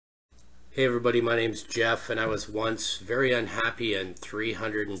Hey everybody, my name's Jeff, and I was once very unhappy and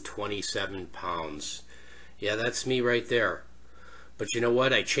 327 pounds. Yeah, that's me right there. But you know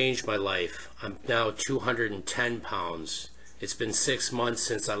what? I changed my life. I'm now 210 pounds. It's been 6 months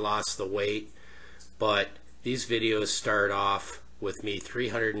since I lost the weight, but these videos start off with me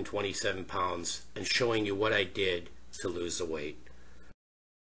 327 pounds and showing you what I did to lose the weight.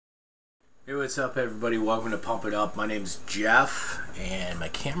 Hey, what's up everybody? Welcome to Pump It Up. My name's Jeff, and my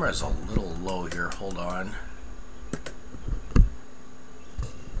camera is a little low here. Hold on.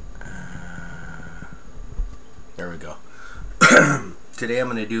 There we go. Today I'm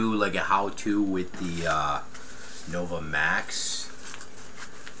going to do like a how-to with the Nova Max,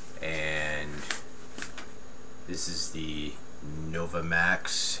 and this is the Nova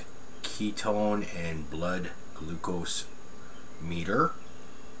Max ketone and blood glucose meter.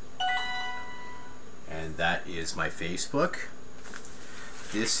 And that is my Facebook.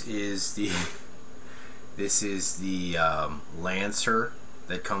 This is the Lancer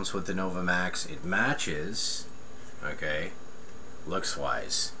that comes with the Nova Max. It matches, okay, looks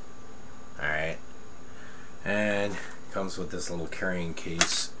wise. All right, and comes with this little carrying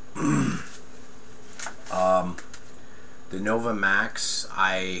case. The Nova Max,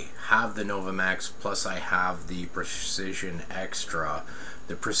 I have the Nova Max, plus I have the Precision Extra.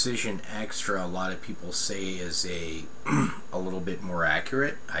 The Precision Extra, a lot of people say is a little bit more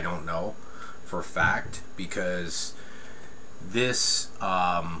accurate. I don't know for a fact, because this,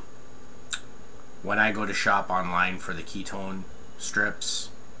 when I go to shop online for the ketone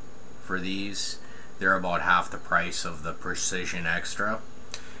strips for these, they're about half the price of the Precision Extra.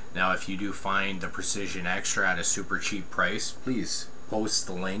 Now, if you do find the Precision Extra at a super cheap price, please post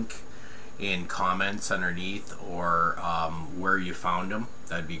the link in comments underneath, or where you found them.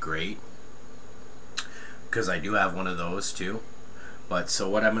 That'd be great, because I do have one of those too. But so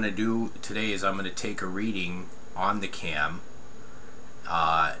what I'm going to do today is I'm going to take a reading on the cam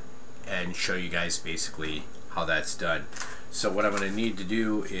and show you guys basically how that's done. So what I'm going to need to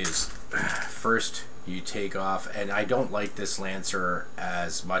do is first you take off, and I don't like this Lancer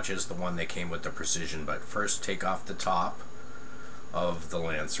as much as the one that came with the Precision, but first take off the top of the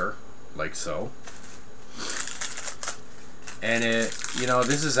Lancer like so. And you know,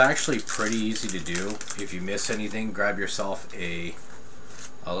 this is actually pretty easy to do. If you miss anything, grab yourself a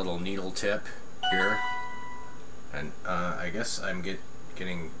little needle tip here, and I guess I'm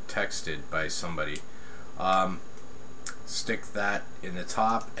getting texted by somebody. Stick that in the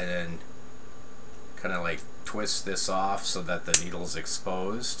top, and then kind of like twist this off so that the needle's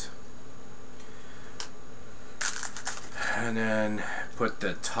exposed, and then put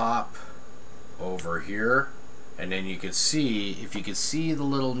the top over here, and then you can see, if you can see the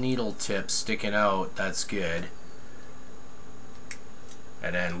little needle tip sticking out, that's good.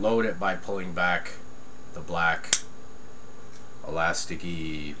 And then load it by pulling back the black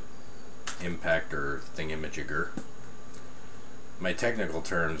elasticy impactor thingamajigger. My technical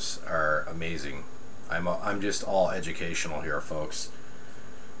terms are amazing. I'm just all educational here, folks.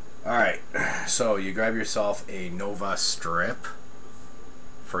 Alright, so you grab yourself a Nova strip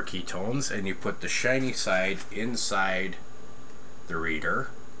for ketones, and you put the shiny side inside the reader,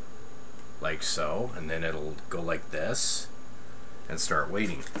 like so, and then it'll go like this and start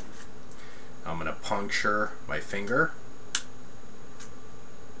waiting. I'm going to puncture my finger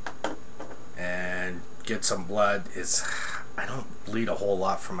and get some blood. I don't bleed a whole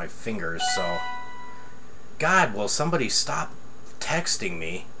lot from my fingers, so God, will somebody stop texting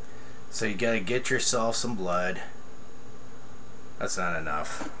me? So you gotta get yourself some blood. That's not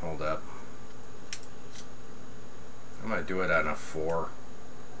enough. Hold up. I'm gonna do it on a 4.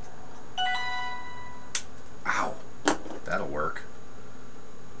 Ow. That'll work.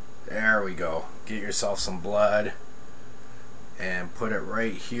 There we go. Get yourself some blood and put it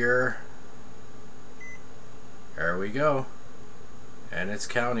right here. There we go. And it's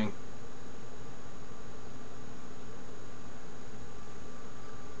counting.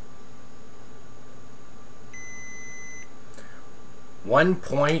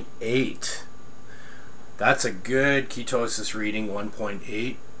 .8. That's a good ketosis reading,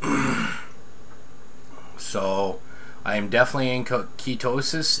 1.8. So I am definitely in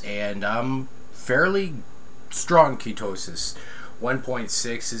ketosis, and I'm fairly strong ketosis.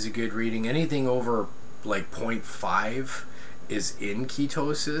 1.6 is a good reading. Anything over like 0.5 is in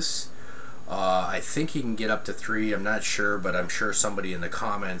ketosis. I think you can get up to 3. I'm not sure, but I'm sure somebody in the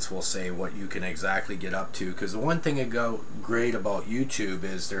comments will say what you can exactly get up to, because the one thing great about YouTube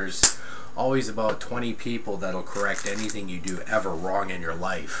is there's always about 20 people that'll correct anything you do ever wrong in your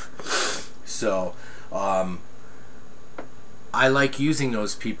life. So I like using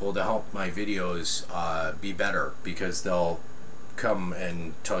those people to help my videos be better, because they'll come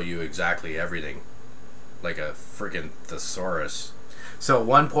and tell you exactly everything, like a freaking thesaurus. So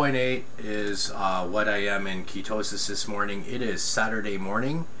 1.8 is what I am in ketosis this morning. It is Saturday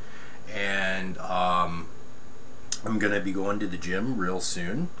morning, and I'm going to be going to the gym real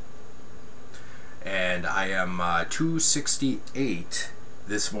soon. And I am 268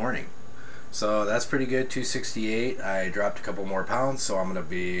 this morning. So that's pretty good, 268. I dropped a couple more pounds, so I'm going to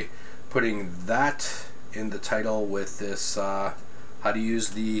be putting that in the title with this how to use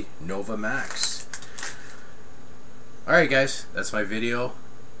the Nova Max. Alright guys, that's my video.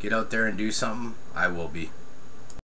 Get out there and do something. I will be.